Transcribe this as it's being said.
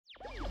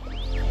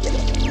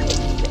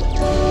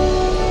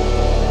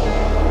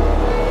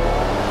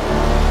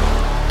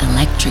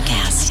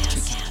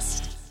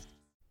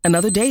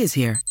Another day is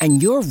here,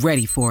 and you're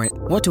ready for it.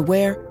 What to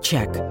wear?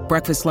 Check.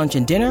 Breakfast, lunch,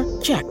 and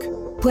dinner? Check.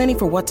 Planning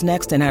for what's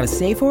next and how to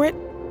save for it?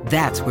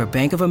 That's where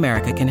Bank of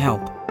America can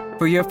help.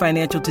 For your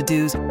financial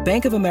to-dos,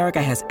 Bank of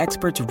America has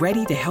experts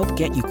ready to help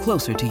get you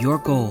closer to your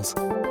goals.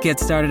 Get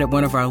started at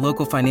one of our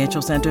local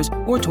financial centers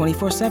or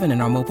 24/7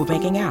 in our mobile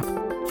banking app.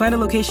 Find a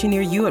location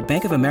near you at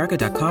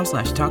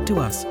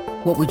bankofamerica.com/talktous.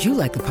 What would you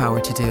like the power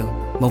to do?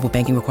 Mobile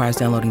banking requires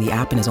downloading the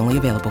app and is only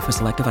available for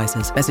select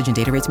devices. Message and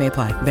data rates may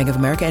apply. Bank of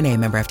America N.A.,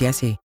 member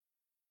FDIC.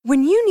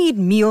 When you need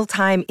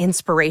mealtime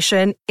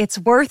inspiration, it's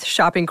worth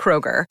shopping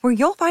Kroger, where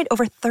you'll find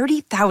over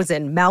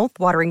 30,000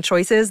 mouth-watering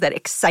choices that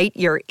excite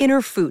your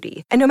inner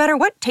foodie. And no matter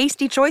what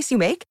tasty choice you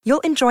make,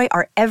 you'll enjoy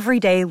our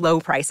everyday low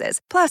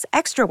prices, plus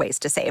extra ways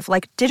to save,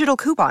 like digital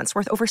coupons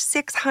worth over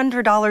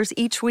 $600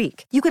 each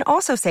week. You can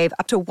also save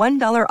up to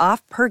 $1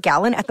 off per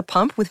gallon at the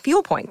pump with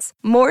fuel points.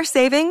 More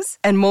savings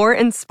and more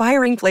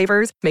inspiring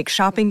flavors make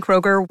shopping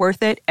Kroger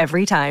worth it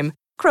every time.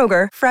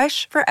 Kroger,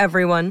 fresh for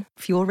everyone.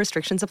 Fuel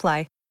restrictions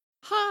apply.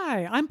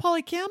 Hi, I'm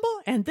Polly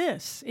Campbell, and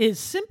this is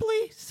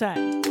Simply Said.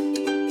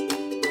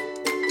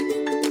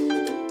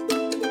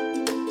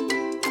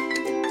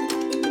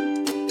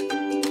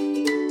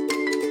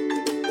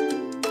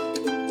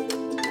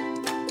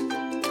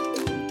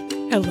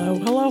 Hello,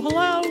 hello,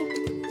 hello.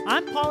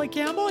 I'm Polly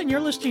Campbell, and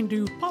you're listening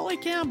to Polly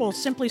Campbell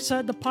Simply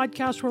Said, the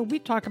podcast where we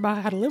talk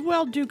about how to live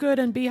well, do good,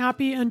 and be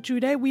happy. And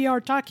today we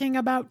are talking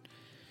about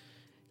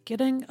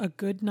getting a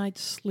good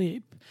night's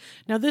sleep.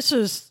 Now, this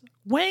is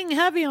weighing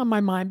heavy on my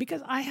mind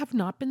because I have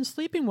not been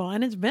sleeping well,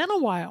 and it's been a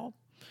while.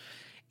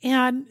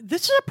 And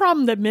this is a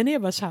problem that many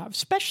of us have,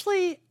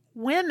 especially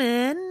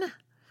women.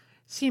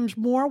 Seems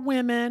more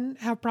women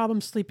have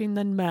problems sleeping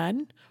than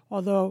men,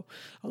 although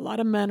a lot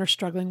of men are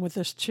struggling with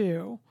this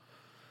too.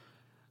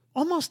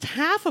 Almost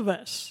half of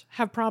us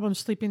have problems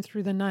sleeping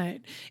through the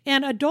night.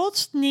 And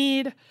adults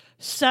need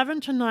 7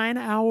 to 9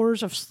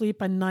 hours of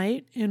sleep a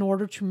night in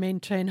order to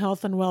maintain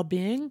health and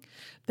well-being.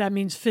 That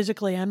means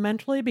physically and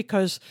mentally,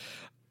 because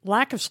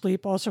lack of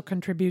sleep also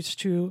contributes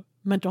to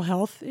mental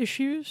health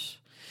issues.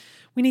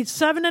 We need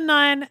 7 to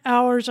 9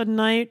 hours a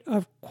night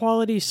of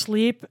quality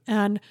sleep,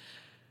 and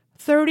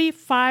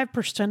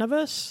 35% of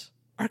us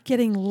are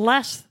getting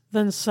less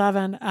than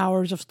 7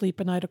 hours of sleep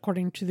a night,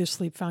 according to the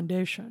Sleep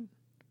Foundation.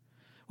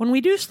 When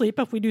we do sleep,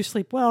 if we do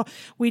sleep well,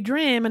 we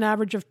dream an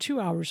average of 2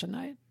 hours a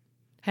night.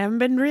 Haven't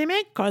been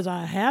dreaming because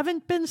I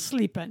haven't been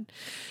sleeping.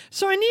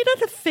 So I needed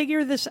to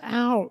figure this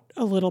out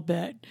a little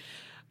bit.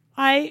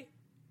 I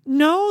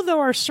know there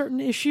are certain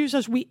issues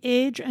as we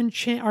age and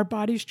our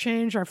bodies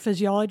change, our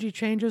physiology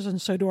changes,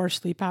 and so do our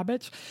sleep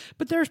habits.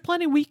 But there's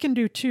plenty we can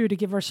do, too, to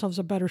give ourselves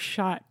a better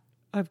shot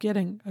of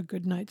getting a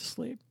good night's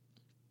sleep.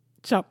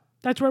 So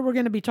that's what we're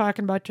going to be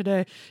talking about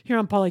today here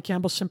on Polly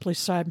Campbell Simply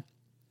Said.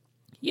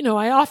 You know,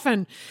 I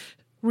often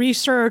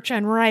research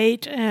and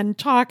write and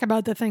talk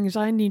about the things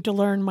I need to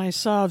learn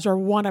myself or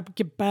want to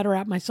get better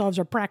at myself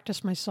or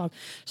practice myself.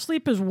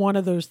 Sleep is one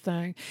of those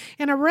things.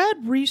 And I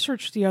read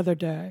research the other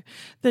day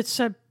that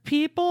said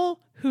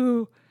people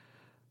who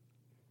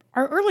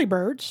are early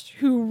birds,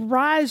 who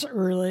rise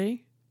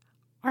early,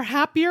 are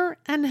happier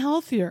and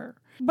healthier.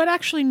 But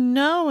actually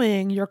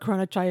knowing your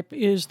chronotype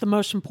is the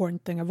most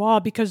important thing of all,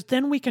 because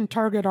then we can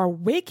target our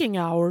waking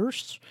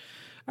hours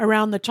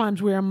around the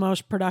times we are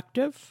most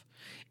productive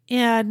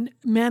and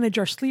manage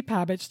our sleep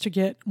habits to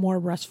get more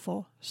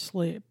restful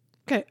sleep.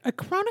 Okay, a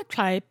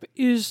chronotype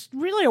is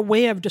really a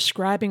way of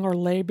describing or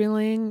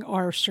labeling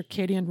our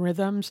circadian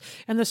rhythms.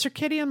 And the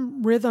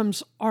circadian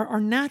rhythms are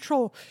our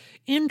natural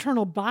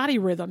internal body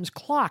rhythms,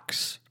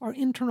 clocks, our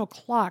internal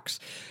clocks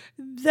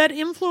that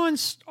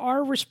influence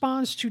our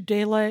response to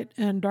daylight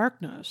and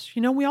darkness.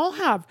 You know, we all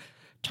have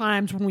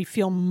times when we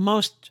feel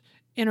most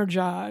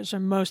energized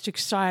and most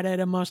excited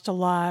and most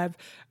alive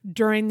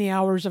during the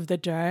hours of the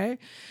day.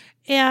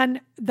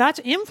 And that's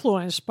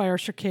influenced by our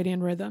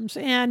circadian rhythms.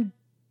 And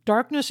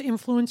darkness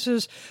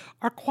influences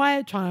our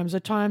quiet times,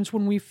 the times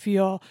when we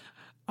feel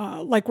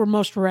like we're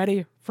most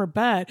ready for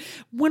bed.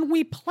 When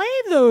we play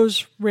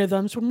those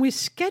rhythms, when we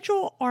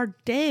schedule our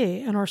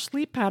day and our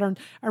sleep pattern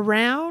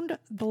around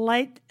the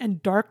light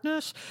and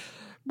darkness,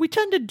 we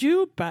tend to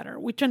do better.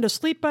 We tend to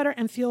sleep better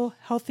and feel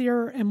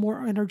healthier and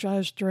more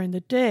energized during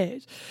the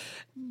days.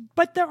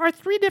 But there are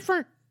 3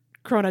 different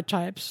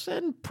chronotypes,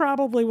 and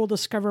probably we'll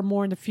discover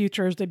more in the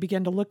future as they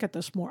begin to look at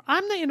this more.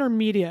 I'm the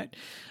intermediate.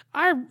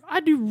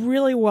 I do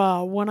really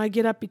well when I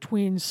get up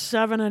between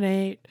 7 and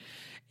 8,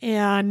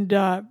 and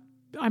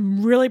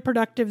I'm really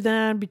productive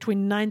then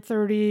between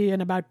 9:30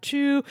 and about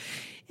 2.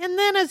 And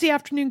then as the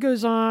afternoon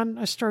goes on,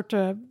 I start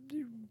to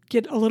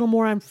get a little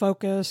more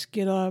unfocused,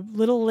 get a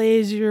little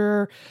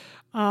lazier,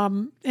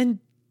 and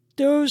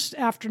those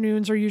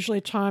afternoons are usually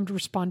a time to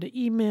respond to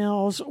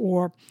emails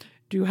or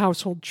do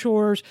household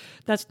chores.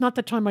 That's not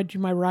the time I do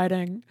my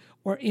writing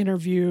or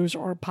interviews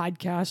or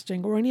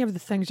podcasting or any of the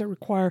things that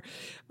require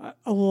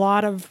a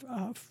lot of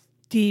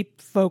deep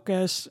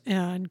focus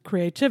and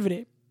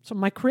creativity. So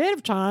my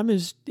creative time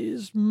is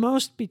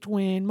most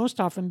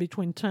often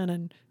between 10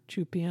 and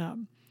 2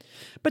 p.m.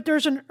 But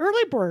there's an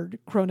early bird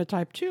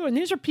chronotype too, and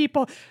these are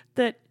people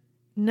that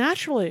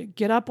naturally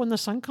get up when the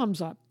sun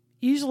comes up,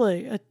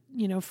 easily at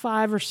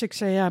 5 or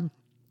 6 a.m.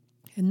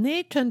 And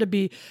they tend to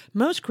be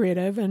most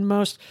creative and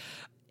most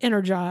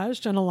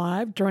energized and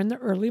alive during the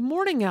early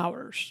morning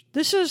hours.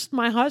 This is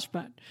my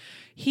husband.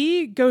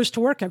 He goes to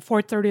work at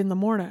 4:30 in the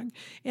morning,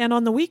 and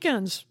on the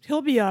weekends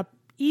he'll be up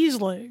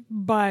easily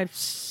by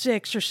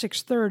 6 or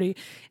 6:30,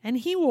 and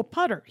he will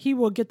putter. He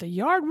will get the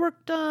yard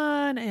work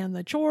done and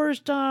the chores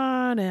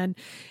done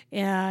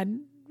and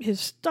his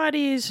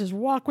studies, his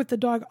walk with the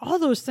dog, all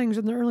those things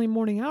in the early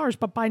morning hours.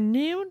 But by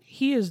noon,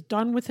 he is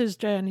done with his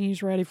day and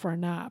he's ready for a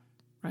nap,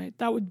 right?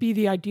 That would be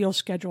the ideal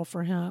schedule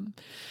for him.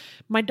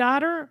 My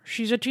daughter,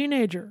 she's a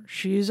teenager.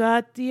 She's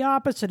at the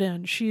opposite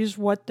end. She's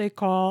what they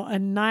call a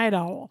night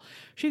owl.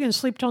 She can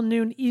sleep till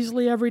noon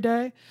easily every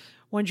day.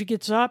 When she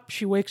gets up,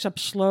 she wakes up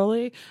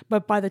slowly,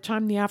 but by the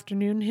time the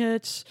afternoon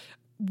hits,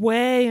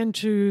 way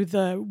into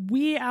the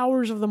wee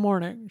hours of the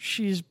morning,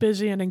 she's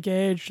busy and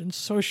engaged and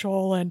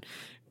social and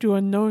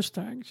doing those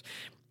things.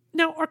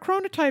 Now, our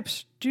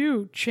chronotypes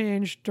do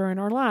change during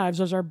our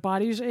lives as our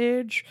bodies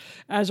age,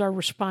 as our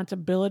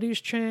responsibilities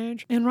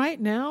change. And right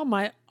now,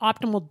 my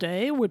optimal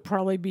day would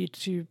probably be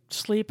to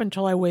sleep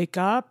until I wake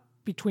up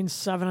between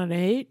 7 and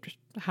 8,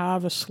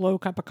 have a slow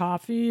cup of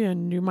coffee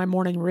and do my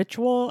morning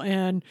ritual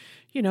and,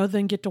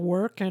 then get to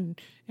work and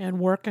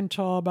work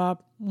until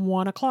about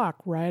 1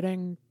 o'clock,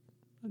 writing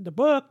the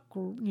book,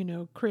 or,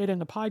 creating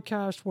the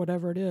podcast,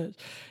 whatever it is.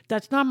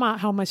 That's not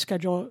how my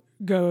schedule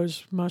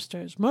goes most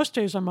days. Most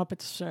days I'm up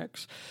at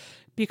 6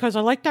 because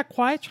I like that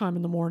quiet time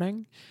in the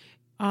morning.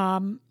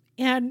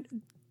 And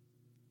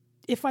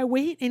if I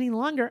wait any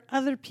longer,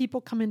 other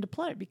people come into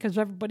play because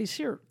everybody's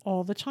here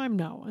all the time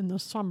now in the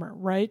summer,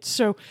 right?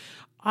 So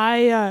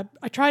I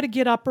try to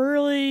get up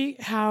early,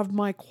 have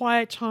my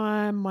quiet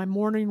time, my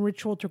morning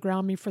ritual to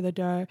ground me for the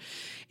day.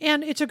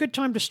 And it's a good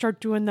time to start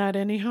doing that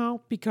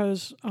anyhow,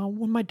 because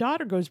when my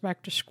daughter goes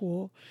back to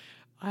school,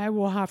 I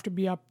will have to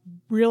be up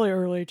really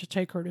early to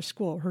take her to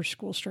school. Her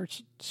school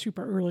starts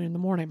super early in the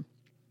morning.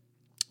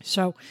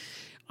 So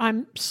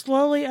I'm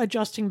slowly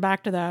adjusting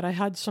back to that. I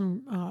had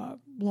some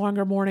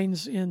longer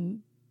mornings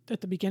at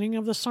the beginning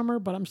of the summer,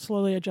 but I'm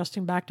slowly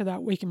adjusting back to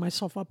that, waking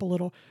myself up a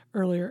little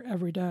earlier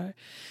every day.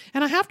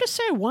 And I have to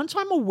say, once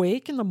I'm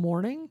awake in the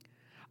morning,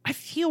 I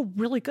feel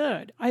really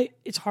good.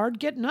 It's hard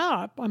getting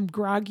up. I'm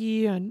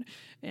groggy and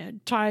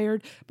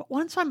tired. But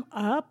once I'm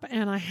up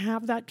and I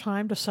have that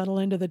time to settle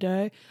into the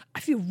day, I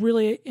feel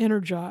really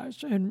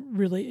energized and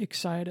really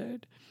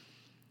excited.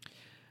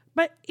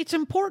 But it's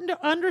important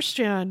to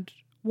understand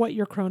what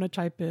your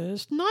chronotype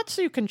is, not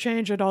so you can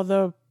change it,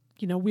 although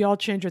we all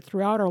change it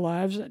throughout our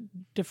lives at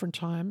different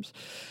times,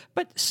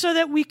 but so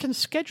that we can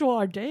schedule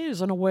our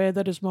days in a way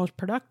that is most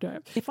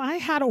productive. If I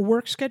had a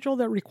work schedule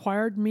that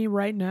required me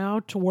right now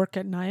to work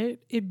at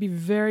night, it'd be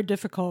very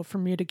difficult for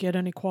me to get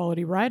any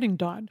quality writing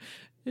done.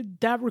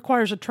 That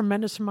requires a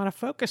tremendous amount of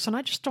focus, and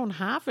I just don't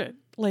have it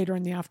later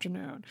in the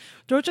afternoon.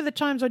 Those are the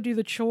times I do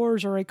the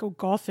chores, or I go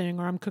golfing,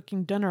 or I'm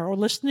cooking dinner, or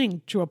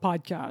listening to a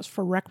podcast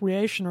for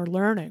recreation or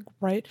learning,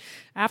 right?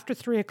 After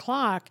 3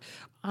 o'clock,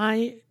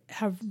 I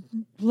have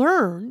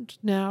learned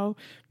now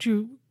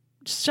to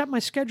set my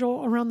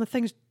schedule around the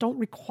things that don't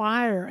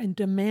require and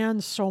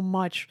demand so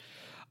much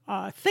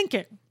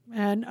thinking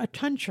and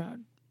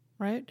attention,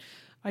 right?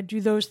 I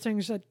do those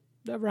things at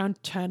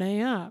around 10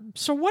 a.m.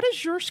 So what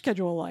is your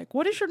schedule like?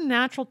 What is your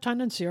natural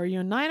tendency? Are you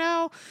a night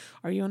owl?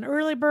 Are you an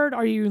early bird?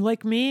 Are you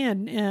like me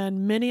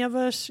and many of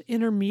us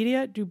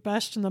intermediate, do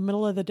best in the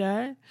middle of the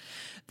day?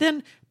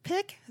 Then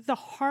pick the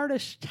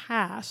hardest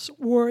tasks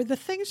or the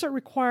things that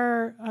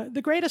require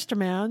the greatest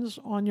demands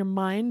on your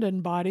mind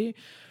and body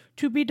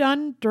to be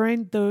done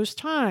during those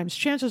times.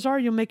 Chances are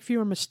you'll make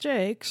fewer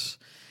mistakes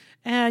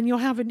and you'll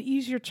have an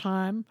easier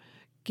time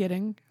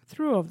getting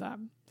through of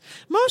them.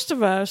 Most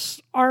of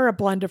us are a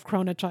blend of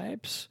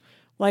chronotypes.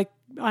 Like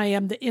I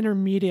am the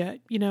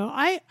intermediate.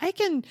 I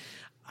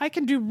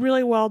can do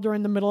really well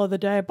during the middle of the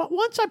day, but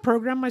once I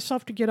program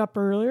myself to get up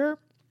earlier,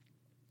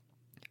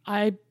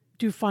 I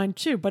do fine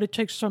too. But it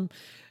takes some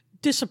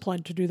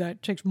discipline to do that.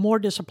 It takes more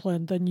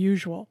discipline than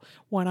usual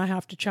when I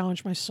have to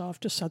challenge myself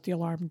to set the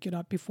alarm and get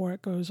up before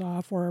it goes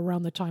off or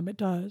around the time it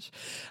does.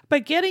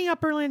 But getting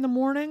up early in the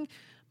morning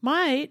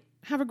might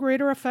have a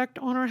greater effect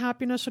on our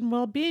happiness and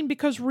well-being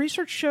because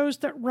research shows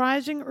that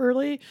rising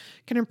early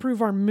can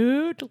improve our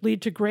mood,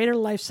 lead to greater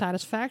life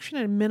satisfaction,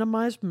 and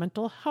minimize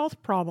mental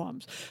health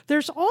problems.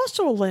 There's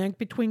also a link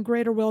between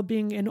greater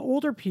well-being in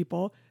older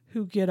people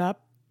who get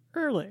up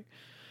early.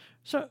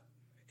 So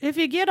if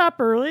you get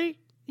up early,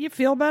 you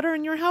feel better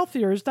and you're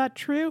healthier. Is that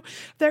true?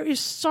 There is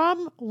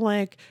some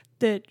link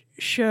that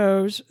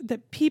shows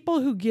that people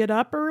who get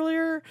up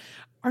earlier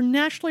are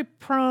naturally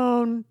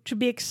prone to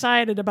be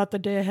excited about the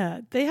day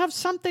ahead. They have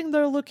something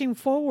they're looking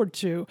forward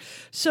to.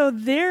 So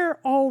they're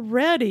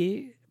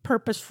already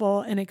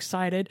purposeful and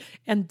excited,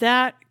 and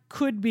that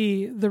could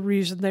be the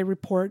reason they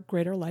report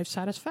greater life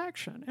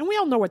satisfaction. And we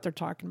all know what they're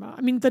talking about.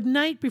 I mean, the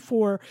night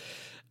before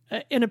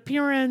an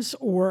appearance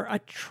or a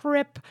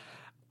trip,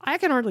 I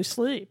can hardly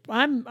sleep.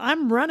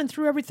 I'm running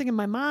through everything in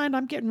my mind.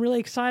 I'm getting really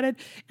excited,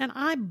 and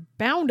I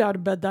bound out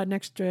of bed that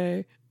next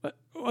day.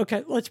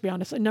 Okay, let's be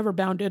honest. I never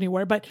bound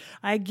anywhere, but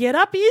I get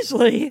up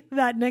easily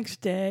that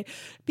next day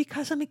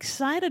because I'm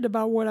excited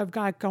about what I've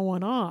got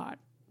going on,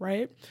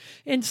 right?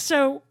 And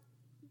so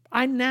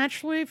I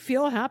naturally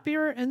feel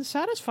happier and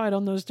satisfied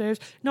on those days,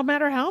 no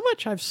matter how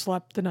much I've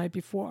slept the night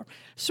before.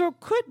 So it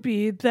could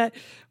be that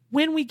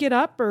when we get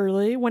up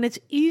early, when it's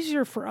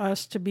easier for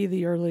us to be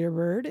the earlier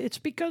bird, it's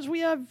because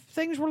we have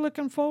things we're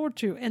looking forward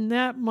to, and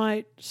that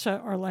might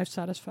set our life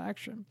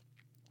satisfaction.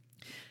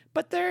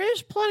 But there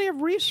is plenty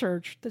of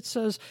research that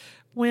says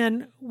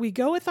when we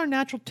go with our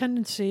natural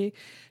tendency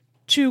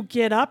to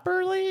get up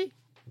early,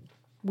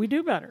 we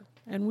do better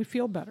and we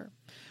feel better.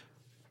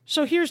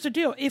 So here's the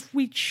deal. If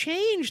we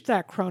change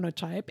that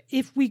chronotype,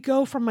 if we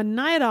go from a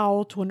night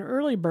owl to an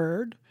early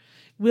bird,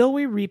 will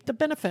we reap the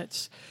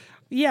benefits?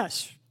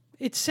 Yes,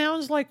 it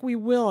sounds like we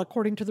will,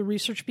 according to the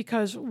research,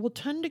 because we'll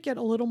tend to get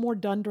a little more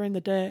done during the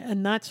day,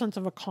 and that sense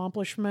of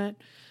accomplishment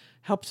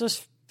helps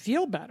us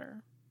feel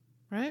better,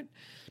 right?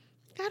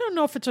 I don't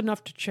know if it's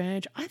enough to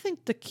change. I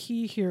think the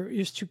key here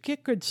is to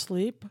get good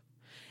sleep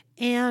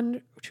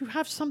and to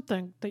have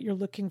something that you're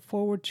looking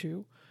forward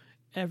to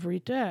every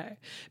day.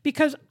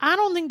 Because I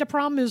don't think the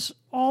problem is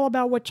all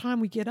about what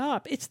time we get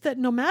up. It's that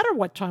no matter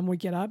what time we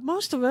get up,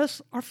 most of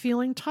us are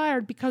feeling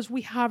tired because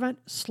we haven't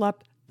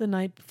slept the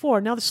night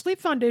before. Now, the Sleep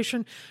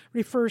Foundation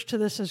refers to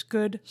this as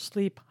good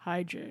sleep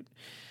hygiene.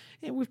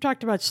 And we've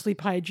talked about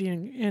sleep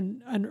hygiene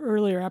in an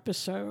earlier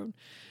episode.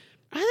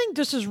 I think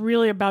this is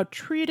really about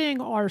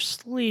treating our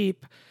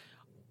sleep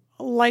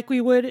like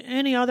we would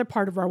any other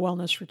part of our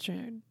wellness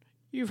routine.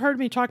 You've heard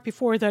me talk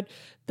before that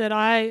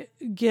I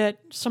get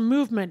some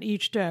movement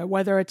each day,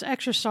 whether it's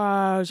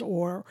exercise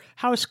or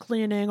house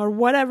cleaning or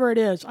whatever it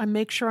is. I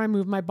make sure I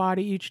move my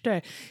body each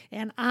day.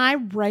 And I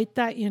write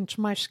that into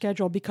my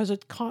schedule because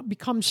it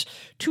becomes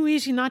too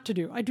easy not to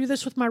do. I do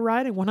this with my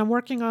writing when I'm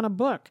working on a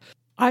book.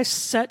 I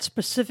set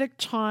specific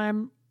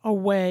time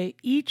away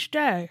each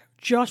day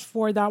just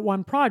for that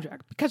one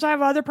project because I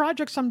have other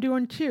projects I'm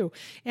doing too.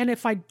 And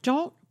if I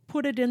don't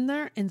put it in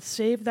there and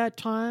save that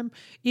time,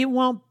 it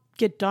won't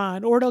get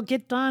done, or it'll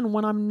get done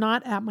when I'm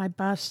not at my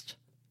best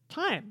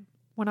time,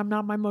 when I'm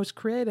not my most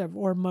creative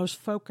or most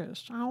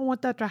focused. I don't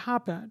want that to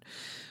happen.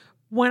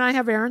 When I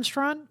have errands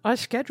to run, I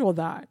schedule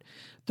that.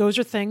 Those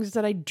are things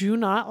that I do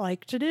not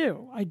like to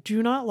do. I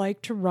do not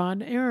like to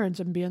run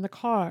errands and be in the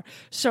car.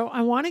 So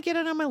I want to get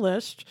it on my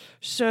list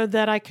so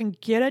that I can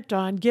get it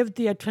done, give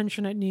the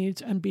attention it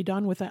needs, and be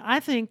done with it. I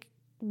think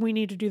we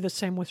need to do the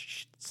same with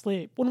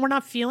sleep. When we're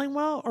not feeling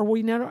well or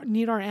we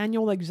need our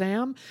annual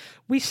exam,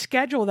 we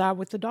schedule that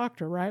with the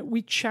doctor, right?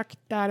 We check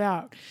that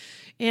out.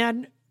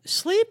 And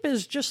sleep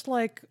is just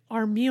like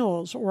our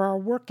meals or our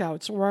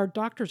workouts or our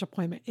doctor's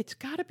appointment. It's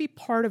got to be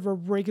part of a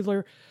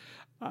regular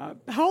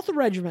health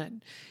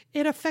regimen.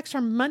 It affects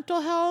our mental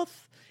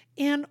health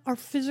and our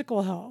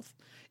physical health.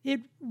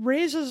 It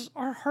raises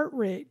our heart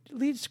rate,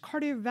 leads to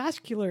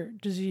cardiovascular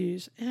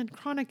disease and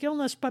chronic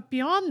illness. But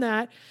beyond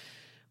that,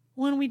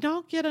 when we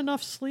don't get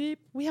enough sleep,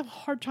 we have a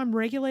hard time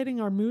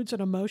regulating our moods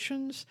and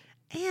emotions,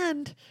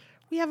 and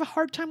we have a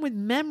hard time with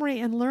memory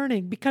and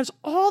learning because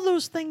all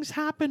those things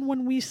happen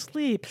when we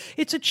sleep.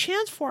 It's a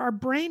chance for our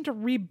brain to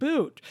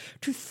reboot,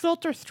 to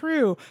filter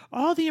through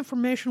all the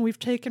information we've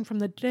taken from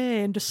the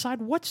day and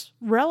decide what's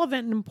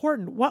relevant and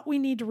important, what we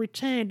need to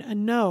retain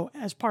and know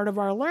as part of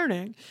our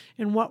learning,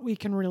 and what we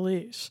can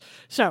release.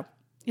 So,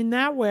 in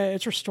that way,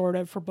 it's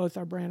restorative for both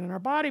our brain and our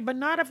body, but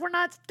not if we're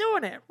not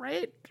doing it,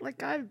 right?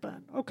 Like I've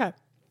been. Okay.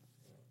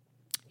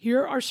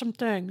 Here are some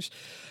things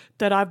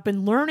that I've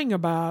been learning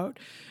about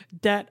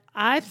that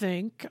I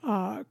think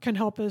can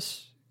help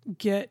us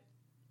get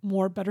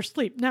better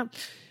sleep. Now,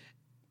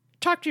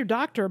 talk to your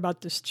doctor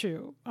about this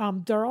too.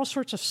 There are all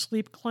sorts of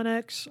sleep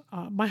clinics.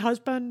 My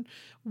husband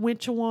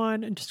went to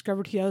one and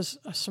discovered he has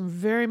some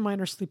very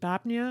minor sleep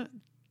apnea.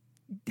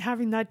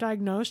 Having that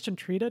diagnosed and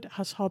treated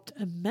has helped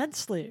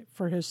immensely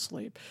for his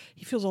sleep.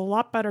 He feels a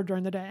lot better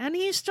during the day. And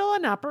he's still a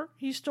napper.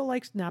 He still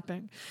likes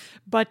napping.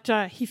 But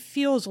he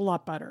feels a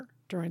lot better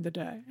during the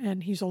day.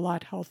 And he's a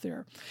lot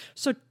healthier.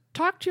 So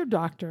talk to your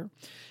doctor.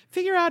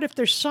 Figure out if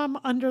there's some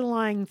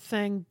underlying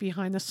thing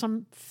behind this,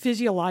 some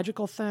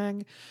physiological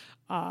thing.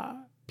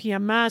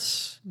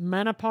 PMS,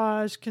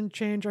 menopause can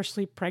change our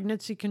sleep.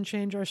 Pregnancy can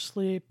change our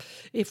sleep.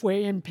 If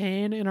we're in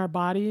pain in our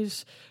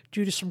bodies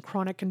due to some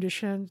chronic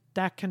condition,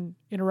 that can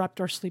interrupt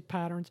our sleep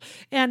patterns.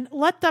 And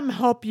let them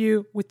help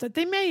you with that.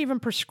 They may even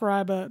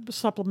prescribe a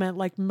supplement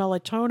like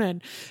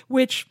melatonin,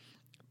 which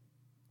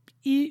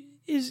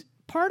is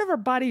part of our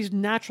body's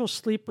natural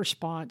sleep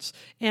response,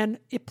 and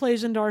it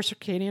plays into our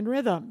circadian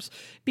rhythms.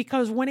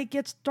 Because when it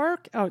gets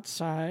dark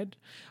outside,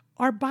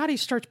 our body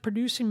starts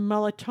producing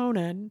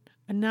melatonin,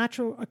 a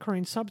natural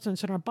occurring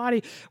substance in our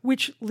body,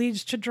 which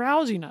leads to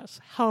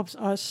drowsiness, helps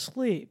us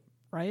sleep,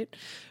 right?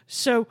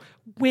 So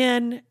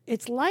when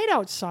it's light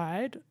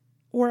outside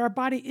or our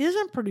body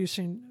isn't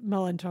producing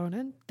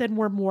melatonin, then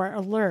we're more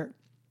alert.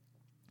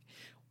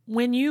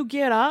 When you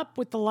get up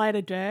with the light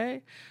of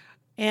day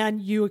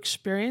and you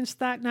experience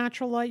that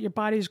natural light, your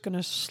body's going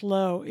to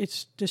slow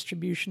its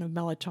distribution of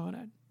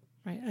melatonin.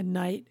 Right? At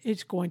night,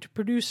 it's going to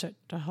produce it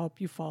to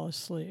help you fall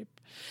asleep.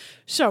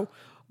 So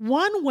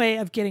one way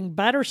of getting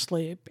better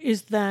sleep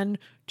is then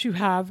to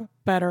have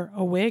better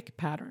awake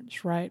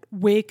patterns, right?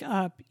 Wake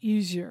up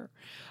easier.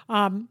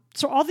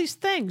 So all these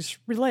things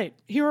relate.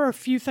 Here are a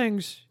few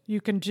things you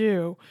can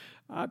do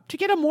to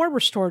get a more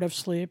restorative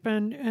sleep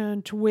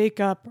and to wake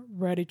up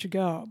ready to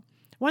go.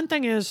 One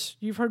thing is,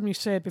 you've heard me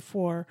say it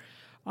before,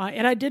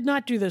 and I did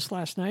not do this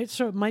last night,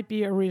 so it might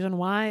be a reason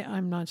why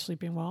I'm not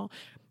sleeping well,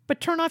 but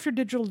turn off your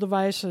digital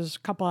devices a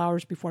couple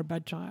hours before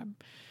bedtime.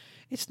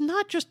 It's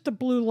not just the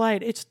blue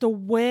light. It's the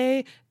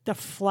way the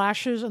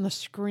flashes and the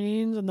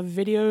screens and the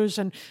videos,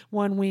 and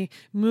when we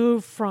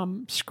move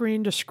from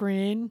screen to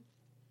screen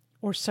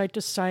or site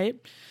to site,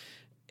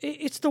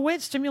 it's the way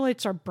it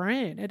stimulates our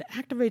brain. It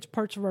activates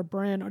parts of our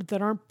brain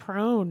that aren't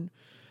prone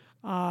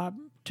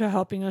to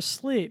helping us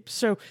sleep.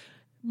 So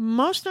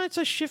most nights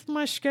I shift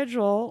my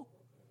schedule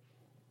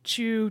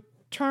to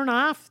turn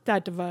off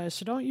that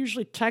device. I don't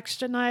usually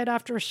text at night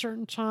after a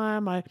certain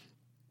time. I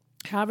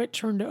have it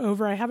turned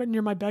over. I have it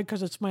near my bed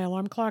because it's my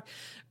alarm clock,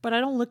 but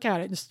I don't look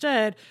at it.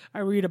 Instead, I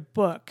read a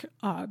book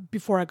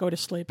before I go to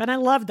sleep, and I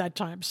love that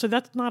time. So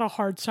that's not a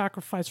hard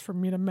sacrifice for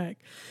me to make.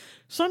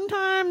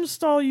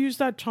 Sometimes I'll use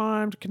that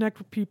time to connect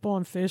with people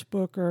on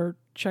Facebook or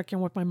check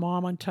in with my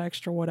mom on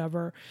text or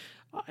whatever.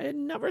 I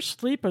never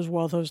sleep as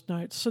well those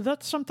nights. So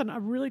that's something I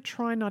really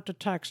try not to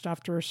text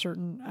after a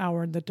certain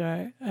hour in the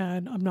day,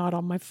 and I'm not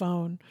on my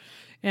phone.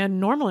 And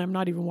normally I'm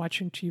not even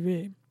watching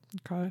TV.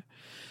 Okay.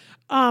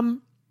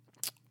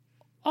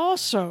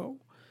 Also,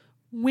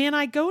 when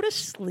I go to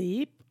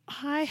sleep,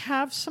 I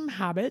have some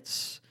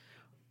habits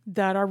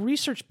that are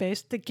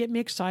research-based that get me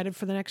excited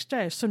for the next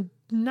day. So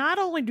not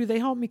only do they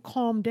help me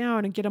calm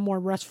down and get a more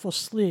restful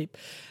sleep,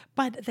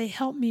 but they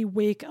help me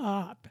wake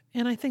up.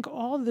 And I think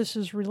all of this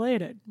is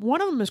related.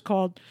 One of them is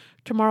called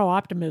tomorrow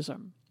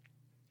optimism.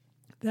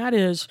 That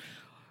is,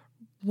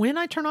 when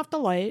I turn off the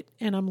light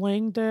and I'm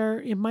laying there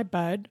in my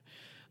bed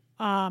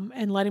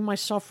and letting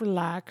myself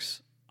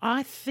relax,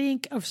 I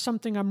think of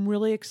something I'm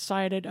really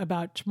excited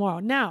about tomorrow.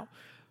 Now,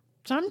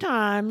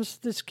 sometimes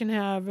this can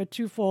have a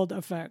twofold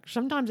effect.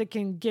 Sometimes it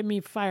can get me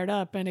fired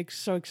up and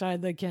so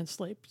excited that I can't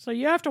sleep. So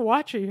you have to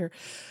watch it here.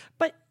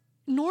 But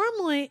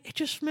normally, it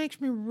just makes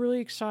me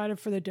really excited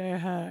for the day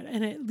ahead.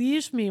 And it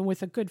leaves me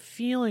with a good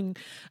feeling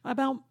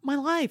about my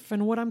life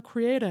and what I'm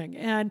creating,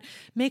 and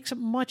makes it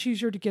much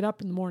easier to get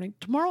up in the morning.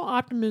 Tomorrow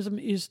optimism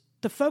is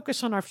the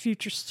focus on our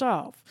future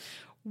self.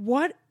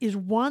 What is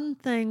one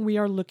thing we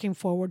are looking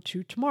forward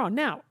to tomorrow?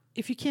 Now,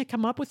 if you can't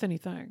come up with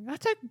anything,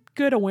 that's a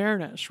good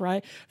awareness,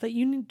 right? That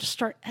you need to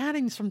start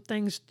adding some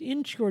things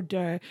into your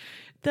day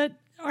that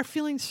are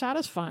feeling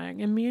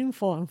satisfying and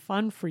meaningful and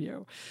fun for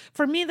you.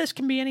 For me, this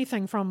can be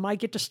anything from I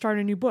get to start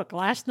a new book.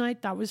 Last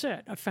night, that was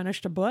it. I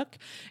finished a book,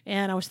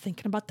 and I was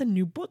thinking about the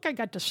new book I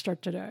got to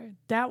start today.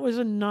 That was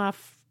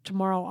enough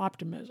tomorrow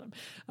optimism.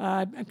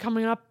 I'm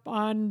coming up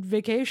on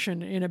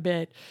vacation in a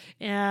bit,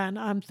 and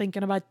I'm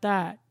thinking about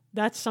that.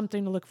 That's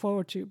something to look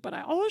forward to. But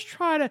I always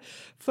try to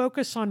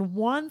focus on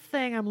one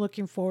thing I'm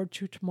looking forward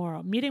to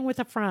tomorrow. Meeting with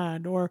a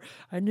friend, or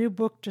a new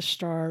book to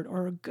start,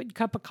 or a good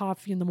cup of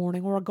coffee in the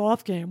morning, or a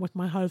golf game with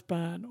my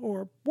husband,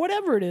 or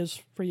whatever it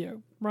is for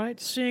you, right?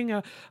 Seeing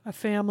a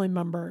family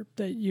member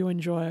that you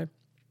enjoy.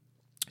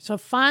 So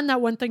find that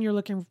one thing you're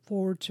looking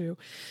forward to.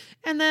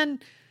 And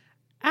then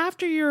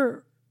after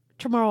your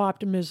tomorrow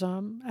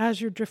optimism,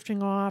 as you're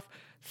drifting off,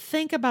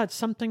 think about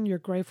something you're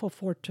grateful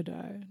for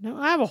today. Now,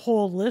 I have a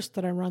whole list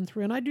that I run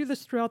through, and I do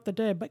this throughout the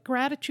day, but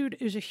gratitude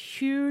is a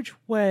huge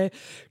way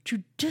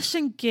to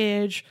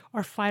disengage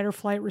our fight or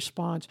flight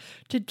response,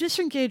 to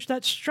disengage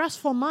that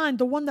stressful mind,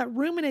 the one that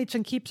ruminates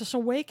and keeps us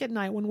awake at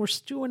night when we're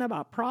stewing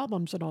about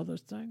problems and all those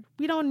things.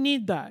 We don't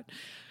need that.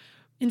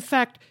 In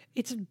fact,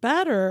 it's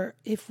better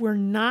if we're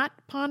not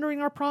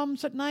pondering our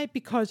problems at night,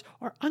 because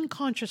our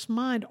unconscious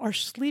mind, our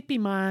sleepy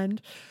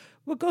mind,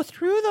 will go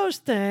through those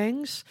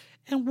things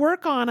and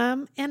work on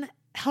them and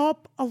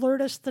help alert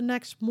us the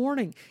next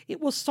morning.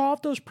 It will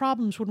solve those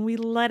problems when we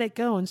let it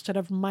go instead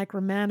of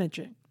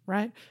micromanaging,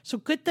 right? So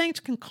good things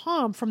can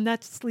come from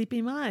that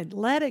sleepy mind.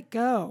 Let it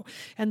go.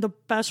 And the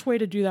best way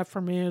to do that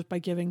for me is by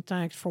giving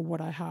thanks for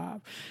what I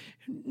have.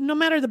 No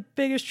matter the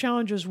biggest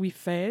challenges we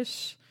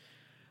face,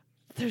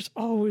 there's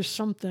always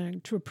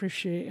something to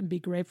appreciate and be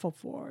grateful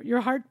for.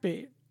 Your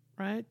heartbeat,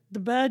 right? The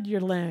bed you're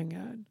laying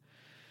in.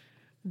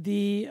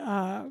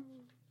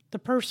 The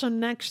person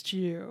next to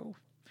you,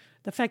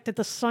 the fact that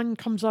the sun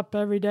comes up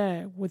every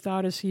day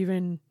without us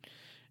even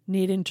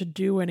needing to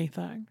do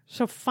anything.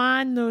 So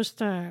find those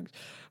things.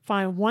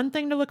 Find one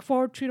thing to look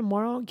forward to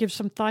tomorrow, give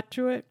some thought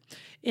to it,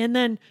 and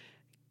then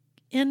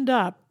end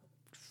up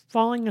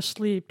falling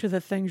asleep to the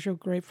things you're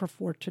grateful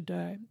for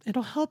today.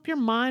 It'll help your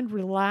mind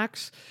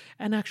relax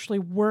and actually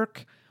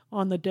work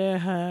on the day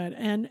ahead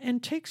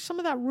and take some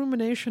of that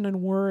rumination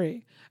and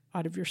worry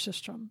out of your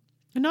system.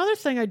 Another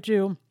thing I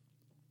do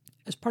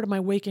as part of my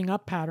waking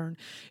up pattern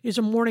is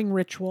a morning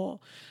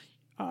ritual.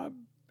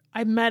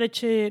 I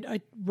meditate,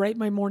 I write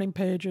my morning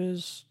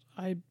pages,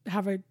 I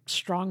have a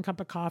strong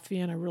cup of coffee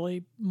and I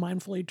really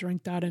mindfully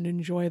drink that and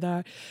enjoy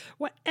that.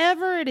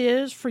 Whatever it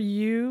is for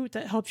you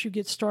that helps you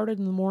get started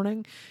in the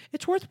morning,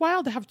 it's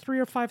worthwhile to have 3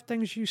 or 5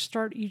 things you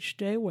start each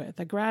day with: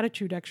 a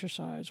gratitude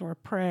exercise or a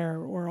prayer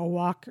or a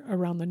walk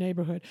around the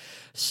neighborhood.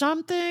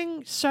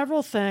 Something,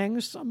 several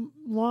things,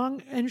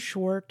 long and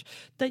short,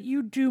 that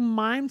you do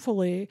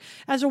mindfully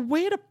as a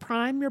way to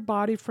prime your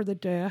body for the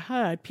day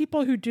ahead.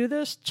 People who do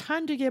this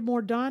tend to get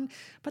more done,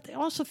 but they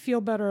also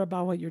feel better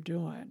about what you're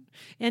doing.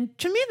 And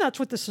to me, that's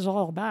what this is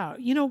all about.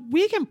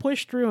 We can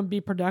push through and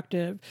be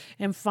productive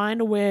and find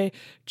a way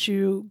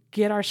to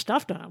get our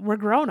stuff done. We're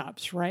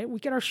grown-ups, right? We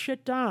get our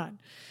shit done.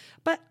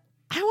 But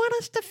I want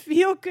us to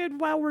feel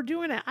good while we're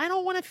doing it. I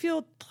don't want to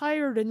feel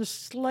tired and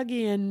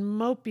sluggy and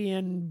mopey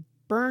and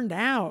burned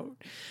out.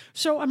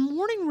 So a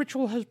morning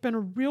ritual has been a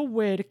real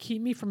way to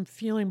keep me from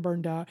feeling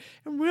burned out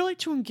and really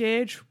to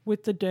engage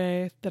with the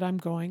day that I'm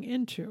going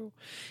into.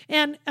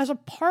 And as a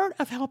part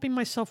of helping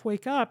myself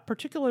wake up,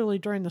 particularly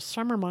during the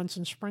summer months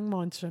and spring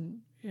months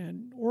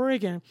in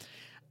Oregon,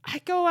 I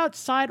go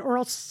outside or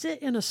I'll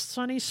sit in a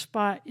sunny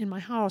spot in my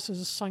house as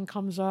the sun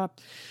comes up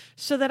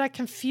so that I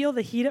can feel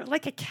the heat,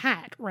 like a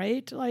cat,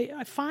 right?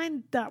 I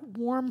find that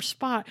warm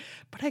spot,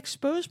 but I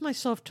expose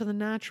myself to the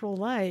natural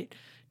light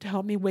to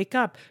help me wake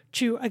up,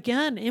 to,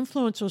 again,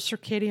 influence those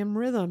circadian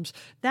rhythms.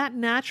 That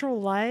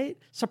natural light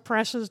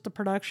suppresses the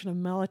production of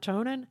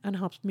melatonin and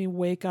helps me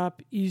wake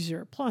up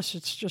easier. Plus,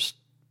 it's just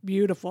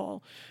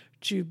beautiful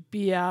to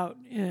be out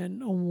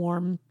in a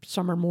warm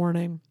summer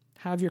morning,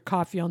 have your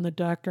coffee on the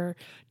deck, or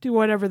do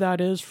whatever that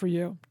is for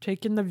you.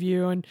 Take in the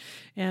view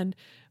and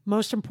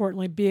most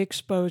importantly, be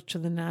exposed to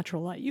the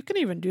natural light. You can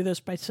even do this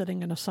by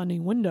sitting in a sunny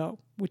window,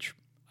 which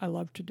I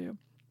love to do.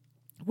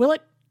 Will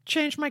it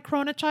change my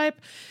chronotype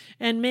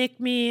and make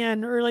me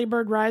an early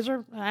bird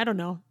riser? I don't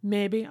know.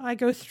 Maybe. I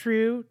go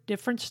through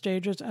different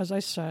stages, as I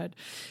said.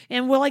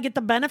 And will I get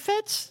the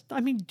benefits? I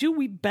mean, do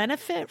we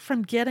benefit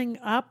from getting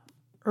up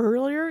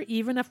earlier,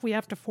 even if we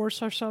have to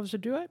force ourselves to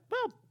do it?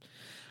 Well,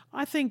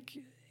 I think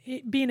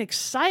being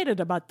excited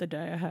about the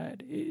day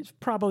ahead is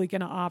probably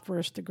going to offer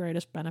us the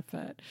greatest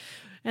benefit.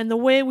 And the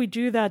way we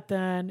do that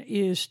then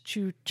is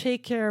to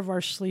take care of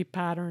our sleep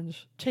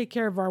patterns, take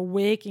care of our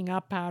waking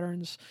up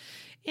patterns,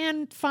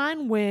 and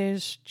find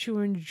ways to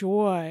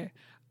enjoy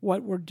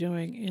what we're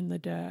doing in the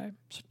day.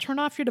 So turn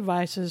off your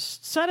devices,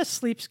 set a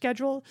sleep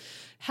schedule,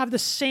 have the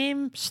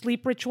same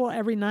sleep ritual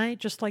every night,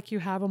 just like you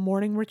have a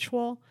morning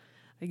ritual.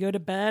 I go to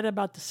bed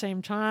about the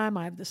same time.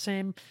 I have the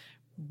same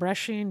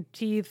brushing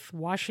teeth,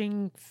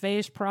 washing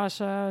face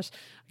process.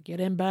 I get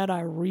in bed,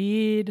 I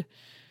read,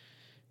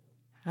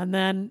 and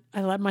then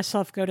I let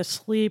myself go to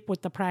sleep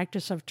with the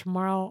practice of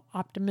tomorrow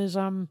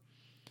optimism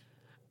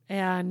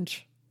and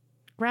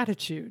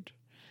gratitude.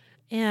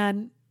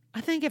 And I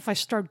think if I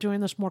start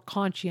doing this more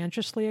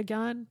conscientiously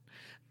again,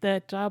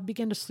 that I'll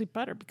begin to sleep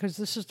better, because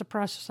this is the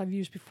process I've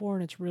used before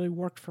and it's really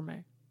worked for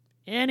me.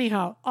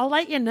 Anyhow, I'll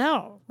let you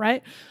know,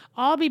 right?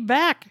 I'll be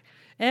back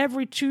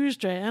every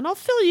Tuesday and I'll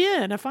fill you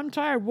in. If I'm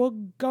tired, we'll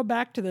go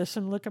back to this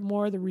and look at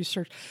more of the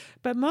research.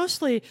 But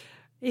mostly,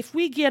 if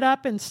we get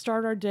up and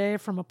start our day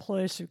from a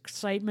place of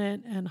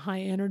excitement and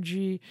high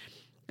energy,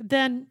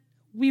 then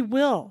we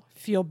will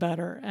feel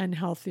better and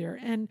healthier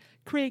and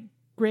create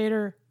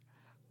greater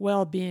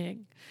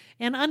well-being.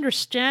 And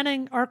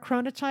understanding our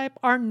chronotype,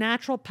 our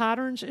natural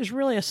patterns, is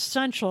really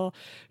essential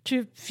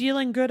to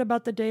feeling good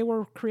about the day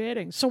we're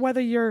creating. So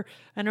whether you're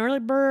an early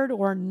bird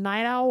or a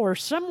night owl or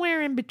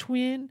somewhere in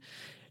between,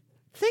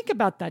 think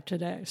about that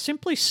today.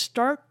 Simply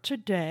start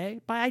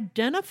today by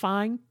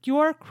identifying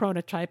your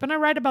chronotype. And I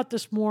write about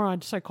this more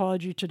on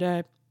Psychology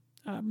Today,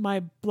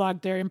 my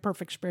blog there,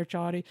 Imperfect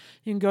Spirituality.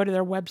 You can go to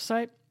their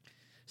website,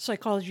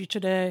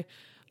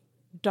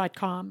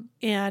 psychologytoday.com,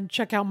 and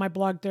check out my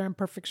blog there,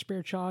 Imperfect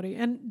Spirituality.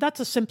 And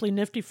that's a Simply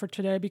Nifty for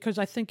today, because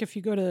I think if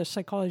you go to the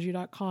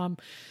psychology.com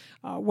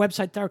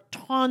website, there are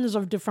tons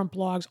of different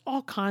blogs,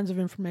 all kinds of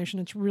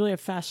information. It's really a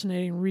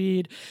fascinating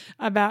read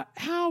about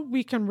how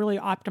we can really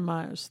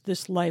optimize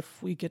this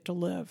life we get to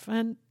live.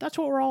 And that's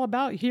what we're all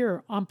about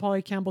here on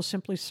Polly Campbell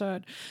Simply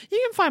Said. You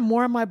can find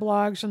more of my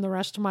blogs and the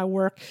rest of my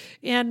work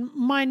and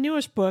my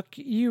newest book,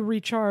 You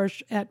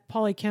Recharge, at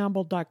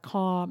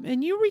pollycampbell.com.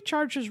 And You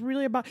Recharge is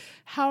really about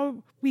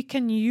how we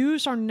can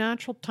use our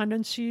natural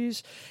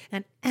tendencies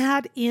and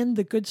add in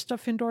the good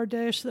stuff into our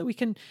day so that we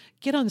can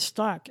get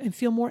unstuck and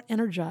feel more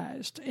energized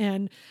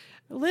and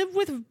live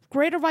with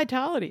greater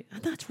vitality.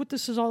 And that's what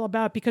this is all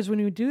about, because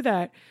when we do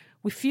that,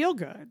 we feel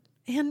good.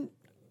 And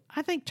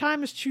I think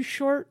time is too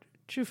short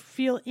to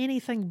feel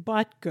anything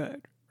but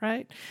good,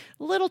 right?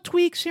 Little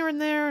tweaks here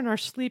and there in our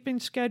sleeping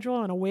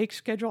schedule and awake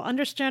schedule,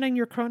 understanding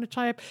your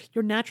chronotype,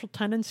 your natural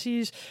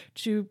tendencies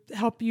to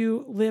help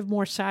you live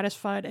more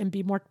satisfied and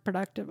be more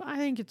productive. I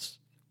think it's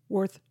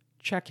worth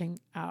checking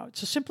out.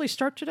 So simply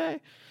start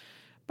today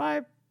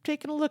by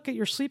taking a look at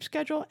your sleep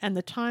schedule and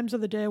the times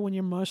of the day when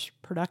you're most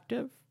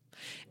productive,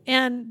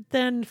 and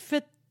then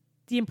fit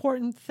the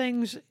important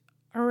things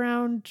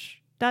around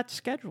that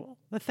schedule,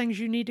 the things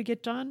you need to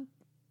get done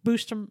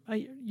boost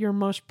your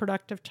most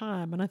productive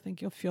time, and I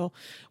think you'll feel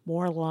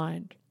more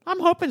aligned. I'm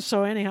hoping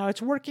so anyhow.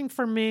 It's working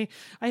for me.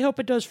 I hope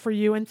it does for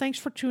you, and thanks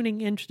for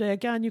tuning in today.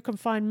 Again, you can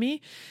find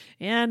me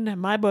and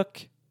my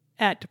book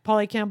at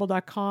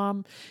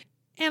pollycampbell.com,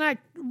 and I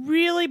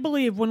really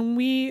believe when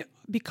we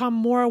become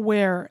more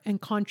aware and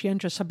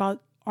conscientious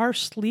about our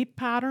sleep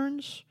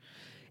patterns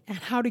and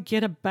how to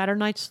get a better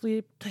night's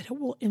sleep, that it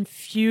will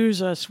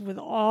infuse us with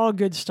all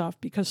good stuff,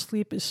 because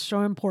sleep is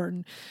so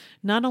important,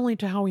 not only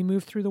to how we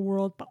move through the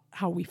world, but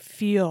how we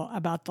feel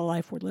about the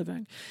life we're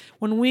living.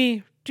 When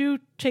we do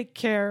take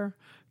care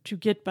to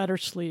get better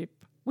sleep,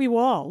 we will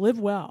all live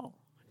well,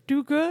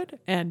 do good,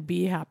 and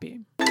be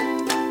happy.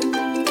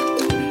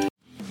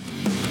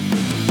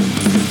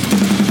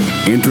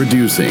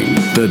 Introducing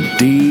the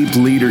Deep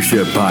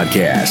Leadership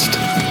Podcast.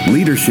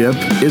 Leadership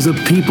is a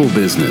people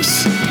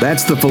business.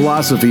 That's the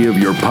philosophy of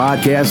your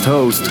podcast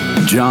host,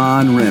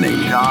 John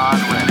Rennie.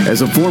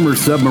 As a former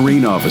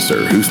submarine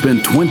officer who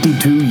spent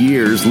 22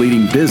 years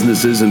leading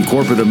businesses in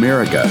corporate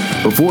America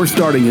before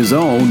starting his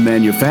own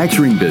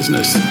manufacturing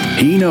business,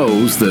 he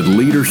knows that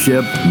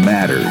leadership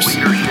matters.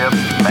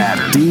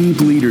 Deep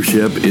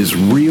Leadership is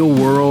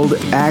real-world,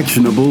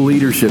 actionable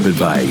leadership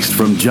advice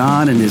from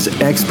John and his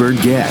expert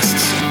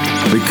guests.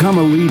 Become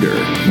a leader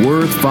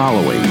worth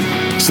following.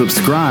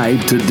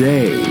 Subscribe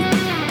today.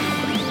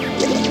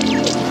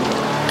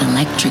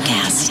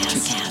 Electricast.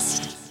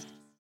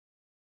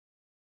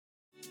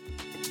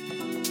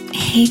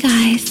 Hey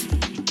guys,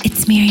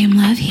 it's Miriam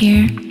Love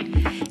here,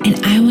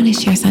 and I want to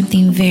share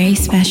something very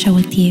special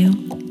with you.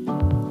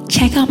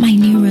 Check out my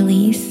new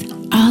release,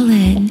 All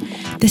In,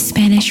 the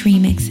Spanish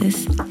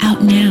remixes,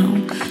 out now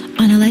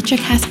on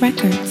Electricast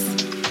Records.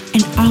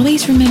 And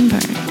always remember,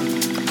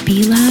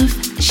 be love,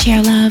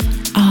 share love,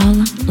 all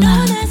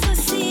love.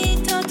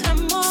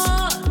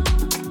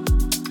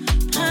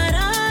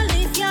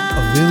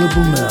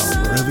 Available now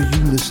wherever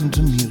you listen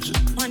to music.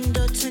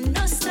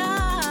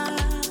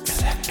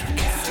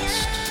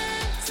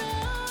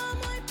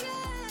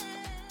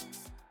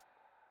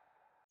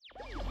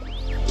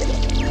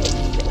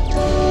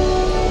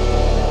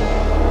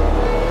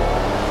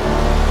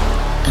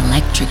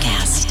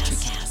 Electricast.